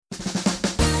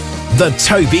The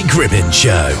Toby Gribbin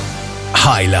Show.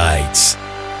 Highlights.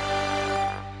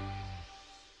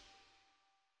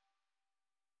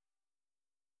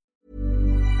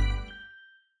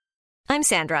 I'm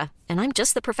Sandra, and I'm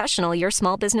just the professional your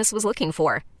small business was looking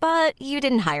for. But you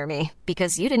didn't hire me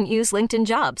because you didn't use LinkedIn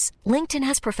Jobs. LinkedIn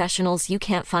has professionals you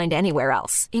can't find anywhere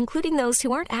else, including those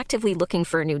who aren't actively looking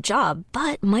for a new job,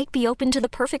 but might be open to the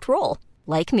perfect role,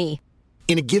 like me.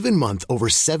 In a given month, over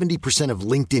 70% of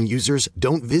LinkedIn users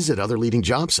don't visit other leading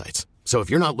job sites. So if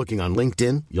you're not looking on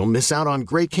LinkedIn, you'll miss out on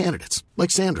great candidates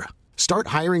like Sandra. Start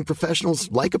hiring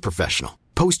professionals like a professional.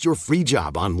 Post your free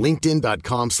job on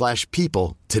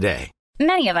linkedin.com/people today.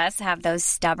 Many of us have those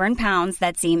stubborn pounds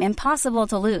that seem impossible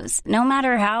to lose, no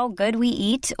matter how good we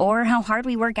eat or how hard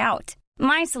we work out.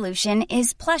 My solution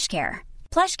is PlushCare.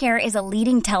 PlushCare is a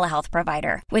leading telehealth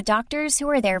provider with doctors who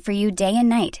are there for you day and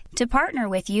night to partner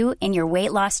with you in your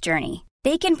weight loss journey.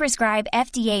 They can prescribe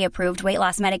FDA-approved weight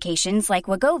loss medications like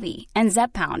Wegovy and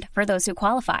Zepbound for those who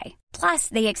qualify. Plus,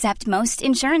 they accept most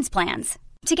insurance plans.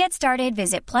 To get started,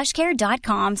 visit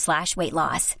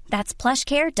plushcare.com/weightloss. That's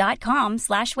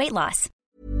plushcare.com/weightloss.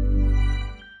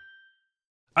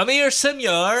 Amir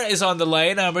Simyar is on the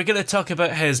line, and we're going to talk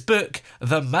about his book,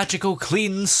 The Magical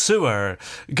Clean Sewer.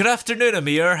 Good afternoon,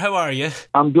 Amir. How are you?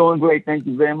 I'm doing great. Thank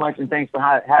you very much, and thanks for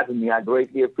having me. I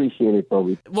greatly appreciate it,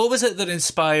 Toby. What was it that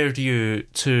inspired you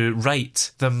to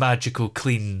write The Magical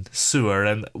Clean Sewer,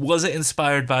 and was it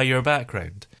inspired by your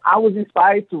background? I was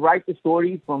inspired to write the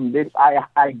story from this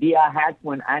idea I had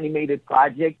for an animated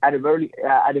project at a very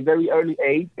early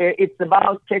age. It's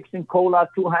about Kex and Cola,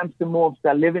 two hamster morphs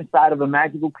that live inside of a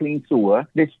magical clean sewer.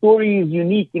 The story is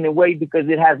unique in a way because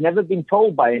it has never been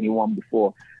told by anyone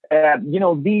before.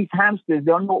 These hamsters,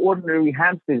 they are no ordinary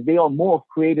hamsters. They are morphs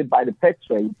created by the pet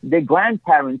trade. Their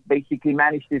grandparents basically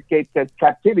managed to escape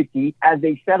captivity as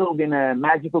they settled in a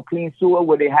magical clean sewer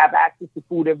where they have access to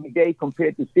food every day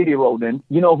compared to city rodents,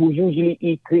 who usually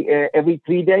eat every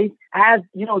 3 days. As,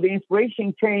 the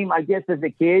inspiration came, I guess, as a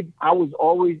kid, I was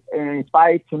always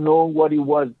inspired to know what it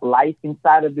was like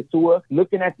inside of the sewer,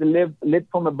 looking at the lid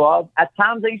from above. At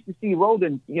times I used to see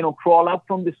rodents, crawl up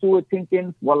from the sewer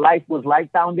thinking what life was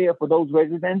like down there for those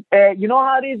residents. You know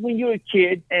how it is when you're a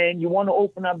kid and you want to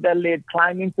open up that lid,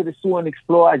 climb into the sewer and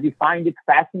explore as you find it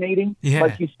fascinating,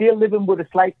 but you're still living with a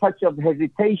slight touch of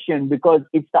hesitation because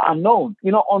it's the unknown.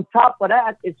 On top of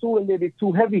that, a sewer lid is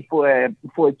too heavy for a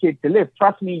kid to lift.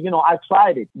 Trust me, I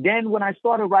tried it. Then when I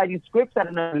started writing scripts at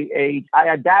an early age, I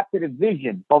adapted a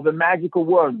vision of a magical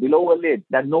world below a lid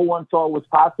that no one thought was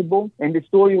possible. And the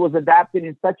story was adapted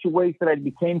in such a way so that it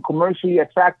became commercially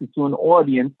attractive to an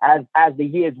audience as the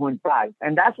years went by.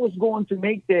 And that's what's going to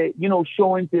make the,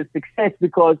 show into success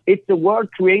because it's a world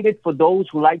created for those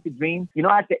who like to dream.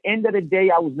 At the end of the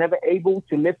day, I was never able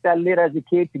to lift that lid as a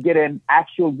kid to get an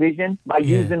actual vision by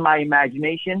using my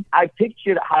imagination. I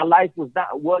pictured how life was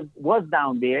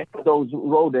down there for those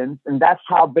rodents, and that's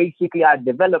how basically I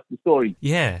developed the story.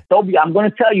 Yeah. Toby, I'm going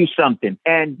to tell you something,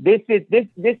 and this is a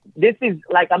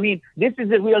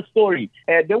real story.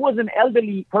 There was an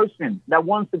elderly person that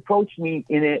once approached me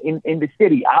in the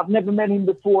city. I've never met him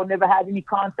before, never had any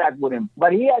contact with him,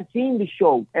 but he had seen the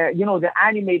show, the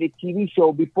animated TV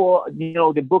show before,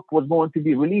 the book was going to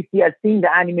be released. He had seen the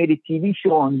animated TV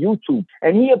show on YouTube,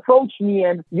 and he approached me,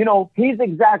 and, his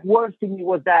exact words to me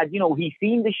was that, he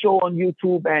seen the show on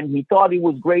YouTube and he thought it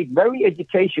was great, very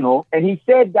educational. And he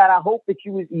said that I hope that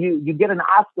you get an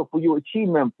Oscar for your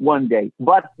achievement one day.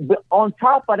 But on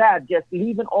top of that, just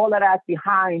leaving all of that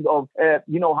behind of,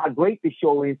 how great the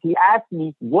show is, he asked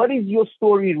me, what is your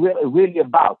story really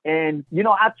about? And,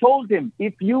 I told him,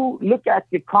 if you look at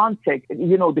the context,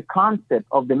 the concept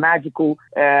of the magical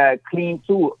clean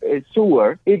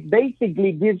sewer, it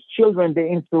basically gives children the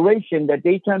inspiration that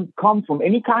they can come from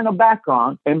any kind of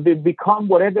background and become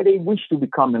whatever they wish to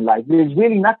become in life. There's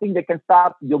really nothing that can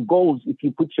stop your goals if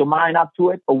you put your mind up to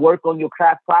it or work on your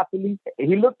craft properly.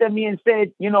 He looked at me and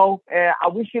said, I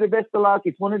wish you the best of luck.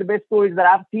 It's one of the best stories that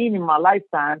I've seen in my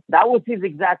lifetime. That was his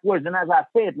exact words. And as I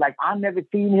said, I never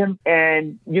seen him.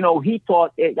 And, he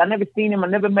thought, I never seen him. I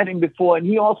never met him before. And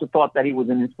he also thought that he was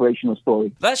an inspirational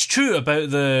story. That's true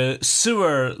about the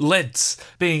sewer lids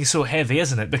being so heavy,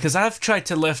 isn't it? Because I've tried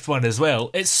to lift one as well.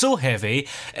 It's so heavy,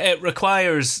 it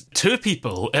requires two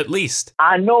people at least.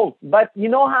 I know, but you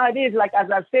know how it is. Like, as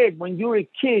I said, when you're a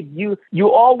kid, you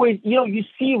always, you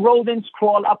see rodents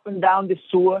crawl up and down the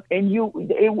sewer, and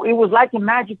it was like a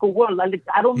magical world. Like,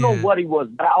 I don't know what it was,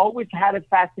 but I always had a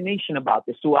fascination about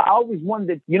the sewer. I always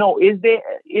wondered, is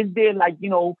there like,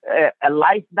 a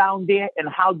life down there, and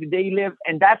how do they live?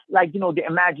 And that's like, the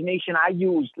imagination I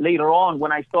used later on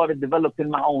when I started developing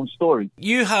my own story.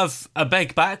 You have a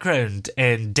big background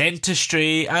in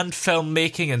dentistry and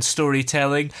filmmaking and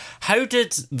storytelling. How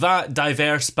did that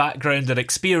diverse background and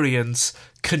experience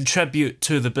contribute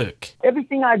to the book?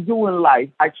 Everything I do in life,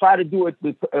 I try to do it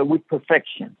with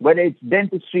perfection, whether it's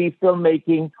dentistry,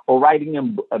 filmmaking, or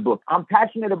writing a book. I'm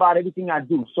passionate about everything I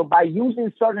do. So by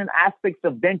using certain aspects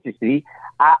of dentistry,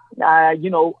 I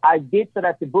did so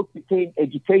that the book became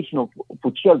educational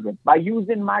for children. By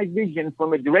using my vision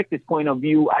from a director's point of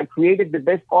view, I created the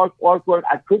best artwork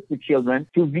I could for children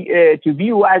to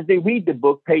view as they read the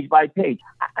book page by page.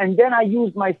 And then I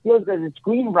used my skills as a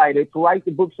screenwriter to write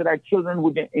the book so that children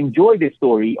would enjoy the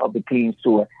story of the clean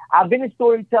sewer. I've been a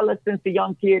storyteller since a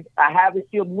young kid. I have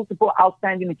received multiple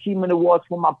outstanding achievement awards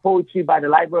for my poetry by the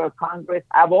Library of Congress.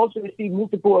 I've also received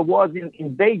multiple awards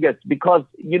in Vegas because,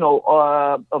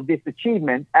 of this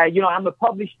achievement. I'm a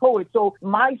published poet. So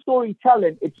my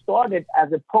storytelling, it started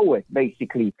as a poet,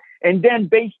 basically. And then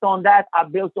based on that, I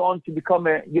built on to become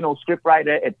a,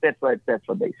 scriptwriter, et cetera,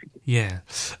 basically. Yeah.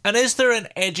 And is there an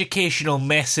educational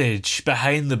message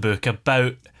behind the book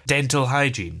about dental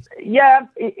hygiene? Yeah,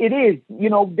 it is.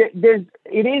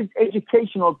 It is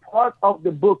educational. Part of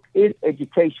the book is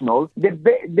educational.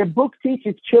 The book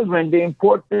teaches children the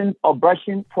importance of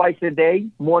brushing twice a day,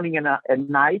 morning and at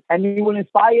night, and it will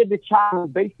inspire the child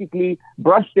to basically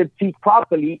brush their teeth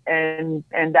properly, and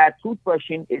that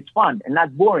toothbrushing is fun and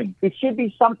not boring. It should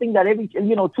be something that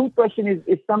toothbrushing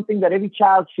is something that every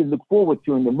child should look forward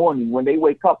to in the morning when they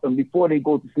wake up and before they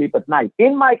go to sleep at night.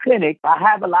 In my clinic, I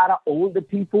have a lot of older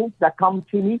people that come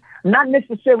to me, not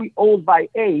necessarily old by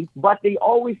age, but they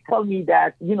always tell me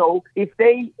that, if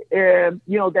they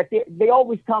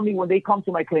always tell me when they come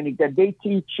to my clinic that their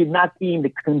teeth should not be in the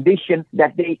condition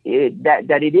that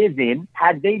that it is in,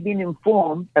 had they been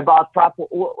informed about proper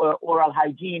oral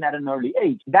hygiene at an early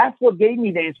age. That's what gave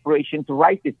me the inspiration to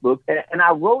write this book, and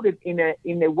I wrote it in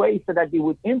a way so that they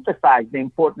would emphasize the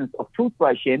importance of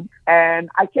toothbrushing, and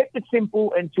I kept it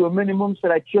simple and to a minimum so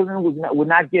that children would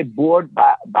not get bored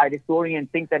by the story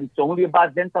and think that it's only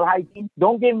about dental hygiene.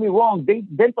 Don't get me wrong,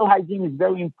 dental hygiene is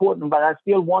very important, but I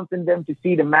still wanted them to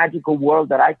see the magical world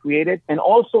that I created and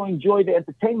also enjoy the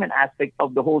entertainment aspect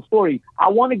of the whole story. I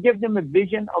want to give them a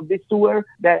vision of this tour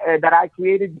that I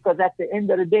created, because at the end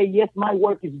of the day, yes, my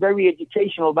work is very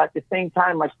educational, but at the same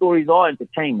time, my stories are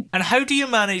entertaining. And how do you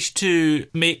manage to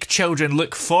make children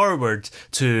look forward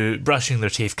to brushing their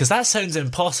teeth? Because that sounds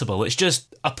impossible. It's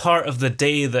just a part of the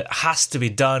day that has to be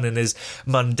done and is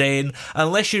mundane.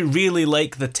 Unless you really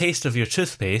like the taste of your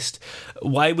toothpaste,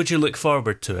 why would you look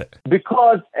forward to it?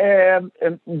 Because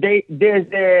there's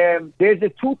a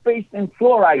toothpaste and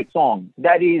fluoride song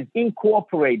that is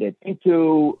incorporated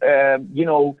into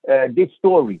this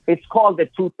story. It's called the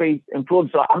Toothpaste and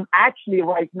Fluoride. So I'm actually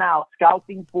right now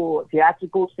scouting for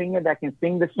theatrical singer that can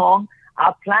sing the song.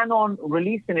 I plan on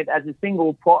releasing it as a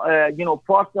single.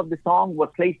 Parts of the song were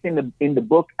placed in the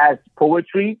book as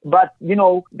poetry. But,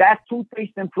 that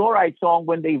Toothpaste and Fluoride song,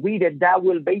 when they read it, that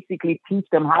will basically teach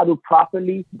them how to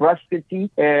properly brush their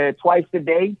teeth twice a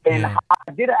day. And I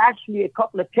did actually a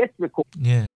couple of test recordings.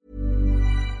 Yeah.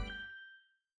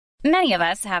 Many of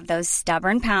us have those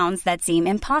stubborn pounds that seem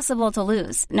impossible to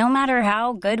lose, no matter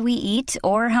how good we eat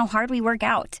or how hard we work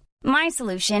out. My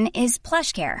solution is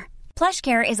PlushCare.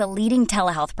 PlushCare is a leading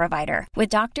telehealth provider with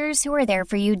doctors who are there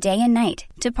for you day and night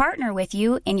to partner with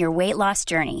you in your weight loss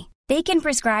journey. They can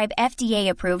prescribe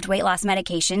FDA-approved weight loss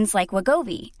medications like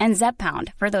Wegovy and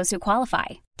Zepbound for those who qualify.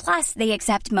 Plus, they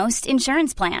accept most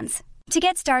insurance plans. To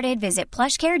get started, visit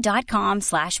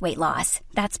plushcare.com/weightloss.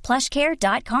 That's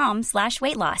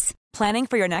plushcare.com/weightloss. Planning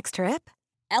for your next trip?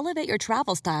 Elevate your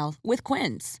travel style with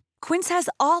Quince. Quince has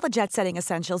all the jet-setting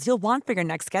essentials you'll want for your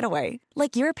next getaway,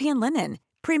 like European linen,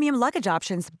 premium luggage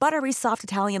options, buttery soft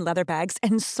Italian leather bags,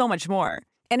 and so much more.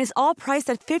 And is all priced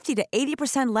at 50 to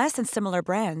 80% less than similar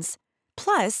brands.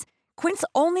 Plus, Quince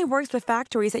only works with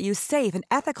factories that use safe and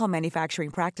ethical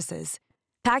manufacturing practices.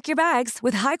 Pack your bags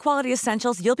with high-quality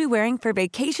essentials you'll be wearing for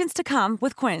vacations to come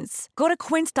with Quince. Go to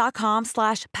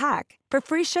quince.com/pack for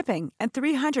free shipping and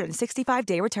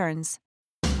 365-day returns.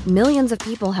 Millions of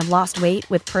people have lost weight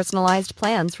with personalized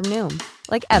plans from Noom.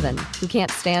 Like Evan, who can't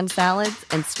stand salads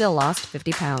and still lost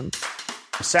 50 pounds.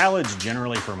 Salads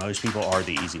generally for most people are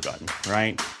the easy button,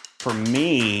 right? For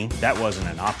me, that wasn't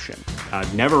an option. I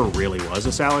never really was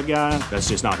a salad guy. That's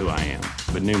just not who I am.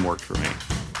 But Noom worked for me.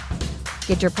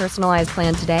 Get your personalized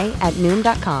plan today at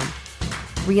Noom.com.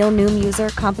 Real Noom user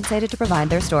compensated to provide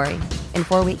their story. In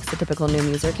 4 weeks, the typical Noom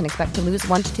user can expect to lose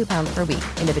 1 to 2 pounds per week.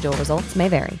 Individual results may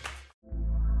vary.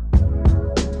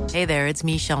 Hey there, it's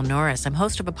Michelle Norris. I'm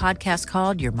host of a podcast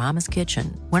called Your Mama's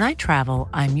Kitchen. When I travel,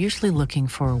 I'm usually looking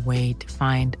for a way to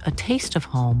find a taste of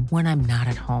home when I'm not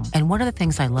at home. And one of the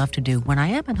things I love to do when I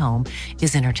am at home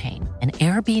is entertain. And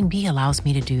Airbnb allows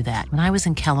me to do that. When I was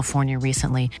in California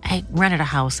recently, I rented a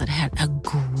house that had a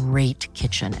great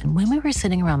kitchen. And when we were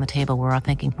sitting around the table, we were all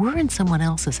thinking, we're in someone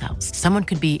else's house. Someone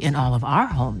could be in all of our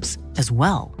homes as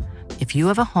well. If you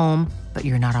have a home, but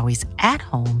you're not always at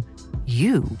home,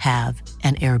 you have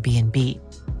an Airbnb.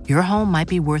 Your home might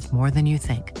be worth more than you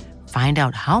think. Find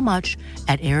out how much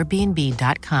at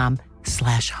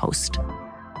airbnb.com/host.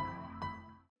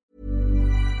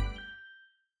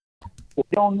 They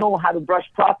don't know how to brush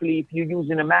properly if you're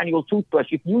using a manual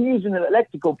toothbrush. If you're using an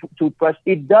electrical toothbrush,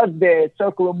 it does the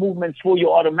circular movements for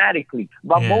you automatically.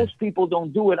 But most people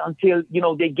don't do it until,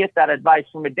 they get that advice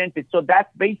from a dentist. So that's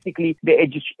basically the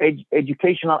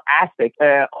educational aspect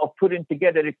of putting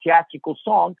together a theatrical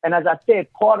song. And as I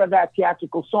said, part of that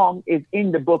theatrical song is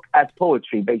in the book as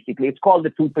poetry, basically. It's called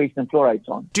the Toothpaste and Fluoride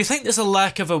Song. Do you think there's a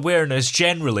lack of awareness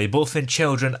generally, both in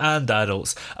children and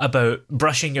adults, about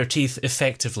brushing your teeth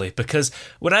effectively? Because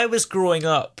when I was growing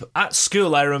up, at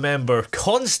school I remember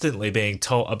constantly being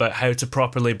taught about how to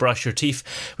properly brush your teeth.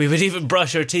 We would even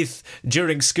brush our teeth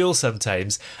during school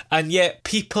sometimes, and yet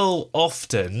people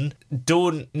often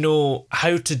don't know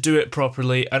how to do it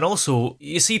properly. And also,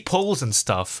 you see polls and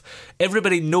stuff,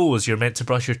 everybody knows you're meant to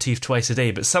brush your teeth twice a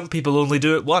day, but some people only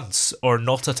do it once or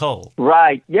not at all.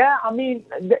 Right. Yeah,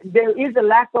 there is a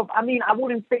lack of, I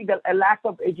wouldn't say that a lack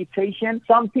of education.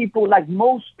 Some people, like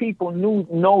most people,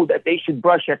 know that they should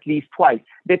brush at least twice.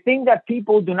 The thing that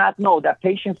people do not know, that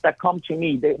patients that come to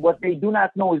me, what they do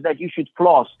not know is that you should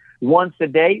floss once a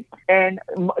day. And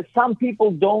some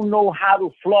people don't know how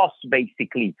to floss,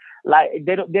 basically. Like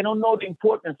they don't know the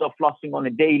importance of flossing on a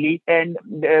daily. And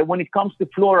when it comes to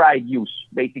fluoride use,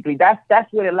 basically,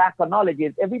 that's where the lack of knowledge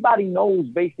is. Everybody knows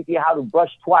basically how to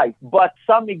brush twice, but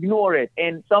some ignore it.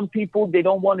 And some people, they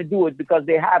don't want to do it because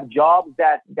they have jobs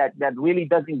that really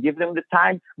doesn't give them the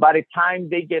time. By the time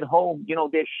they get home,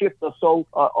 their shifts are so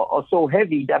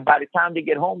heavy that by the time they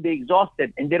get home, they're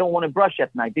exhausted and they don't want to brush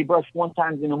at night. They brush one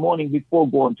time in the morning before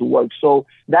going to work. So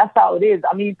that's how it is.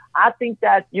 I think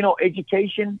that,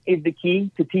 education is the key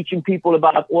to teaching people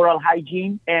about oral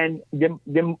hygiene. And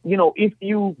if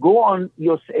you go on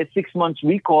your 6 months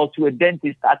recall to a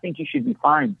dentist, I think you should be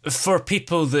fine. For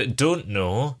people that don't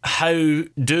know, how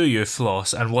do you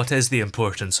floss and what is the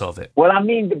importance of it? Well,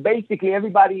 basically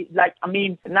everybody, not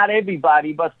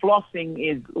everybody, but flossing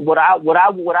is what I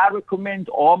recommend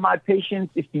all my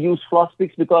patients is to use floss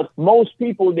picks, because most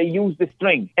people, they use the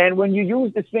string. And when you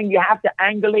use the string, you have to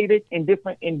angulate it in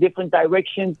different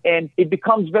directions, and it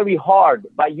becomes very hard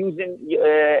by using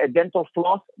a dental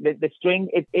floss. The string,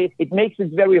 it makes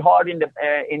it very hard in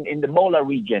the molar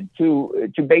region to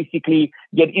basically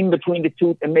get in between the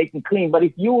tooth and make it clean. But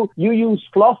if you use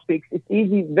floss picks, it's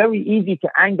very easy to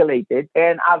angulate it.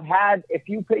 And I've had a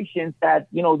few patients that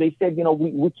they said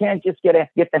we can't just get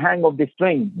the hang of the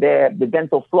string, the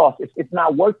dental floss. It's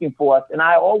not working for us. And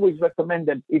I always recommend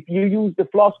that if you use the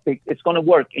floss pick, it's going to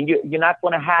work, and you're not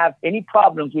going to have any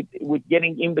problems with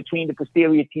getting in between the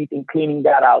posterior teeth and cleaning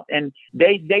that out. And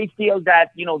they feel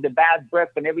that the bad breath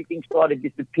and everything started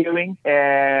disappearing.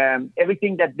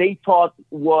 Everything that they thought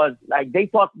was they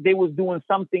thought they was doing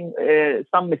something,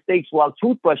 some mistakes while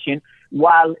toothbrushing,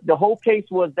 while the whole case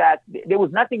was that there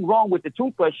was nothing wrong with the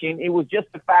toothbrushing. It was just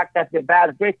the fact that the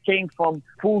bad breath came from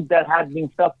food that had been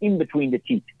stuck in between the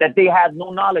teeth, that they had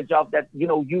no knowledge of, that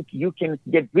you can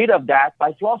get rid of that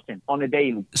by flossing on a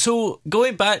daily. So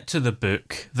going back to the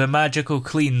book, The Magical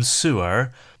Clean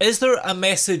Sewer, is there a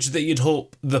message that you'd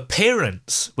hope the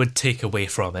parents would take away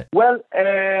from it? Well,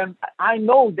 I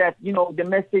know that the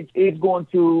message is going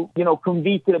to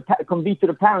convey to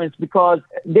the parents, because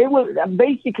they will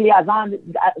basically,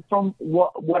 from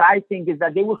what I think is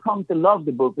that they will come to love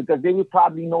the book, because they will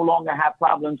probably no longer have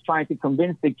problems trying to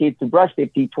convince the kids to brush their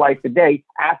teeth twice a day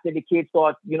after the kids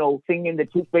start singing the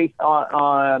toothpaste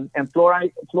and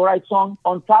fluoride song.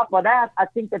 On top of that, I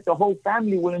think that the whole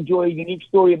family will enjoy a unique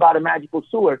story about a magical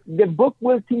sewer. The book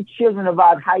will teach children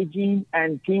about hygiene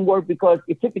and teamwork, because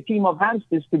it took a team of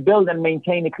hamsters to build and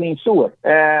maintain a clean sewer.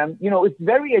 It's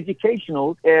very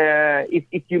educational.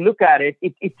 If you look at it,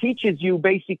 it teaches you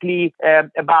basically story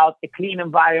about a clean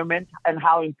environment and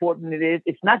how important it is.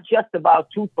 It's not just about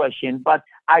toothbrushing, but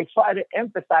I try to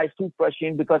emphasize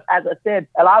toothbrushing because, as I said,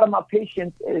 a lot of my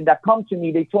patients that come to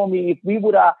me, they told me if we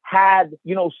would have had,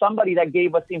 somebody that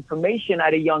gave us information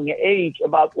at a younger age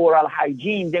about oral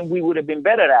hygiene, then we would have been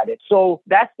better at it. So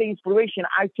that's the inspiration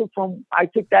I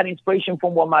took that inspiration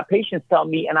from what my patients tell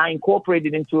me, and I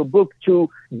incorporated into a book to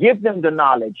give them the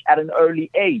knowledge at an early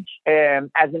age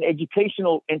as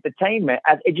educational entertainment.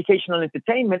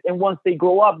 And once they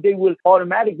grow up, they will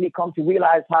automatically come to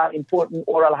realize how important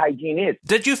oral hygiene is.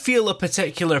 Did you feel a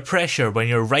particular pressure when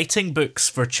you're writing books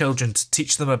for children to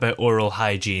teach them about oral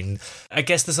hygiene? I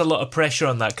guess there's a lot of pressure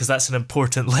on that because that's an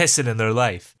important lesson in their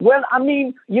life. Well, I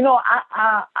mean,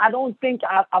 I don't think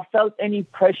I felt any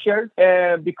pressure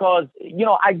because,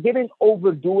 I didn't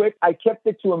overdo it. I kept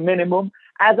it to a minimum.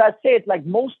 As I said, like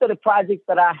most of the projects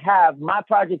that I have, my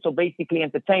projects are basically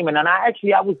entertainment. And I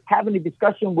was having a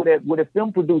discussion with a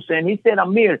film producer, and he said,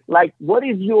 Amir, like, what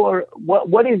is the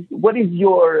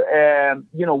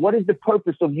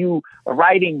purpose of you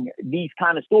writing these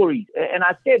kind of stories? And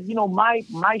I said, my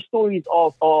stories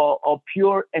are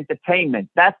pure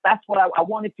entertainment. That's what I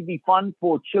want it to be fun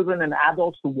for children and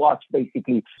adults to watch,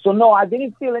 basically. So no, I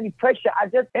didn't feel any pressure. I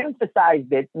just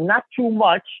emphasized it, not too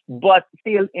much, but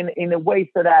still in a way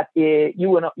so that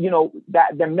that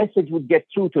the message would get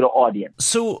through to the audience.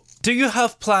 So, do you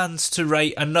have plans to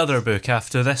write another book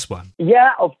after this one?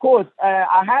 Yeah, of course.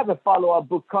 I have a follow-up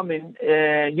book coming.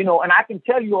 And I can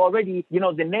tell you already.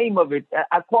 The name of it.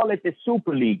 I call it the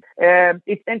Super League.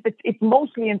 It's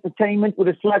mostly entertainment with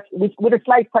a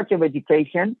slight touch of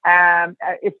education.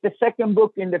 It's the second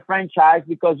book in the franchise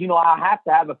because I have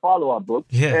to have a follow-up book.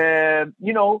 Yeah.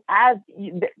 As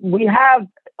we have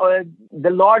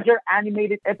the larger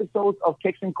animated episodes of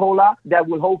Kicks and Cola that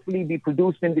will hopefully be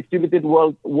produced and distributed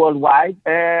worldwide.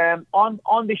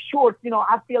 On the shorts,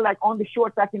 I feel like on the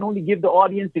shorts I can only give the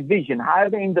audience a vision.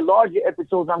 However, in the larger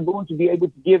episodes, I'm going to be able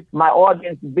to give my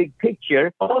audience the big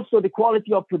picture. Also, the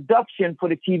quality of production for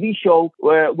the TV show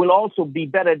will also be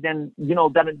better than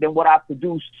what I've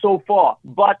produced so far.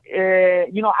 But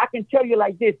I can tell you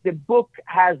like this: the book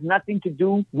has nothing to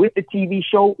do with the TV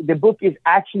show. The book is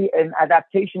actually an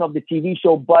adaptation of the TV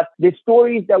show, but the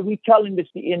stories that we tell in the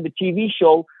TV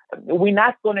show, we're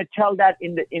not going to tell that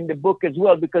in the book as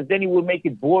well, because then it will make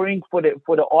it boring for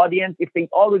the audience. If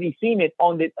they've already seen it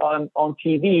on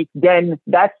TV, then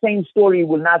that same story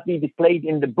will not be displayed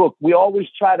in the book. We always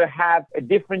try to have a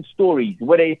different stories,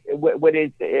 whether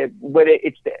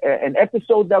it's an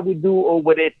episode that we do or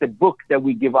whether it's a book that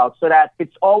we give out, so that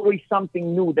it's always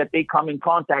something new that they come in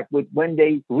contact with when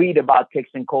they read about Kicks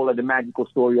and Cola, the magical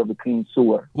story of the clean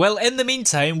sewer. Well, in the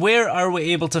meantime, where are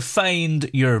we able to find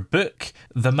your book,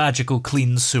 The Magical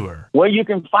Clean Sewer? Well, you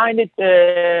can find it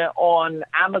on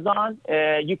Amazon.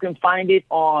 You can find it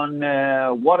on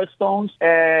Waterstones.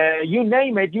 You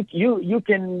name it. You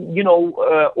can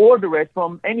order it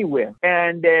from anywhere.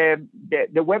 And the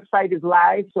website is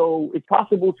live, so it's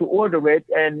possible to order it,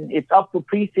 and it's up for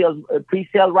pre-sale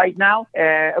right now.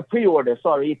 Pre-order.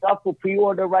 Sorry, it's up for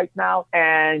pre-order right now,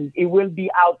 and it will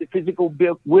be out. The physical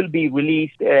book will be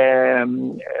released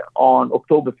on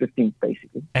October 15th,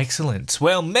 basically. Excellent.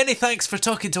 Well, many thanks for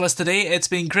talking to us today. It's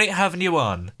been great having you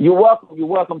on. You're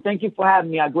welcome. Thank you for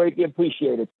having me. I greatly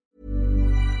appreciate it.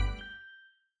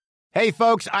 Hey,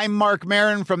 folks, I'm Mark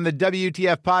Maron from the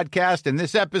WTF Podcast, and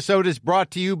this episode is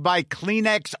brought to you by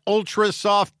Kleenex Ultra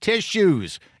Soft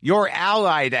Tissues, your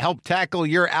ally to help tackle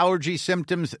your allergy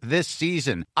symptoms this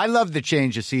season. I love the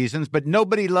change of seasons, but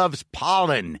nobody loves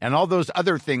pollen and all those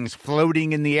other things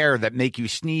floating in the air that make you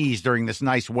sneeze during this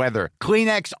nice weather.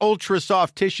 Kleenex Ultra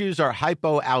Soft Tissues are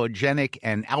hypoallergenic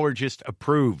and allergist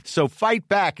approved, so fight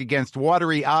back against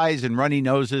watery eyes and runny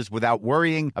noses without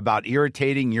worrying about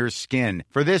irritating your skin.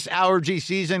 For this allergy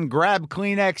season, grab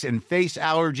Kleenex and face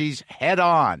allergies head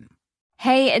on.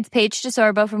 Hey, it's Paige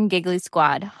DeSorbo from Giggly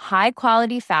Squad. High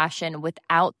quality fashion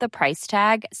without the price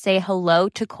tag. Say hello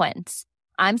to Quince.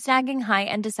 I'm snagging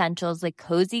high-end essentials like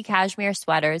cozy cashmere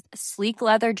sweaters, sleek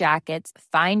leather jackets,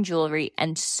 fine jewelry,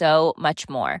 and so much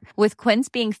more. With Quince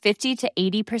being 50 to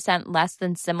 80% less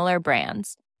than similar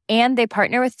brands. And they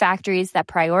partner with factories that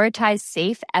prioritize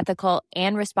safe, ethical,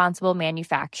 and responsible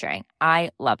manufacturing. I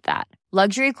love that.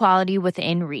 Luxury quality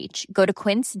within reach. Go to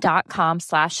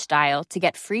quince.com/style to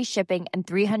get free shipping and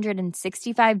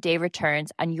 365-day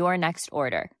returns on your next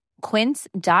order.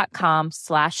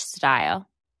 Quince.com/style.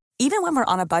 Even when we're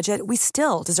on a budget, we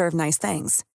still deserve nice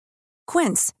things.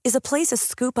 Quince is a place to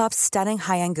scoop up stunning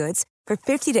high-end goods for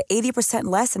 50 to 80%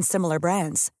 less than similar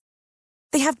brands.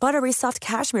 They have buttery soft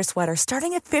cashmere sweaters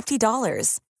starting at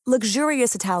 $50,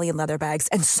 luxurious Italian leather bags,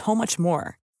 and so much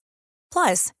more.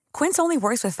 Plus, Quince only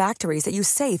works with factories that use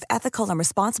safe, ethical, and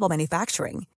responsible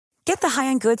manufacturing. Get the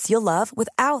high-end goods you'll love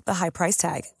without the high price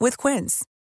tag with Quince.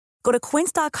 Go to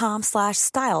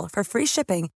quince.com/style for free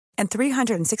shipping and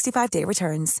 365-day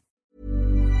returns.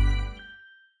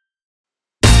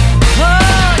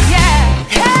 Oh, yeah.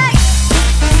 Hey!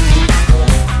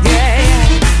 Yeah,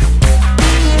 yeah.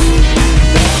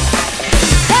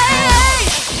 Hey!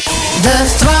 The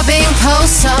throbbing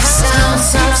pulse of sound.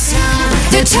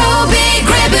 The Toby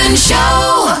Gribbon Show.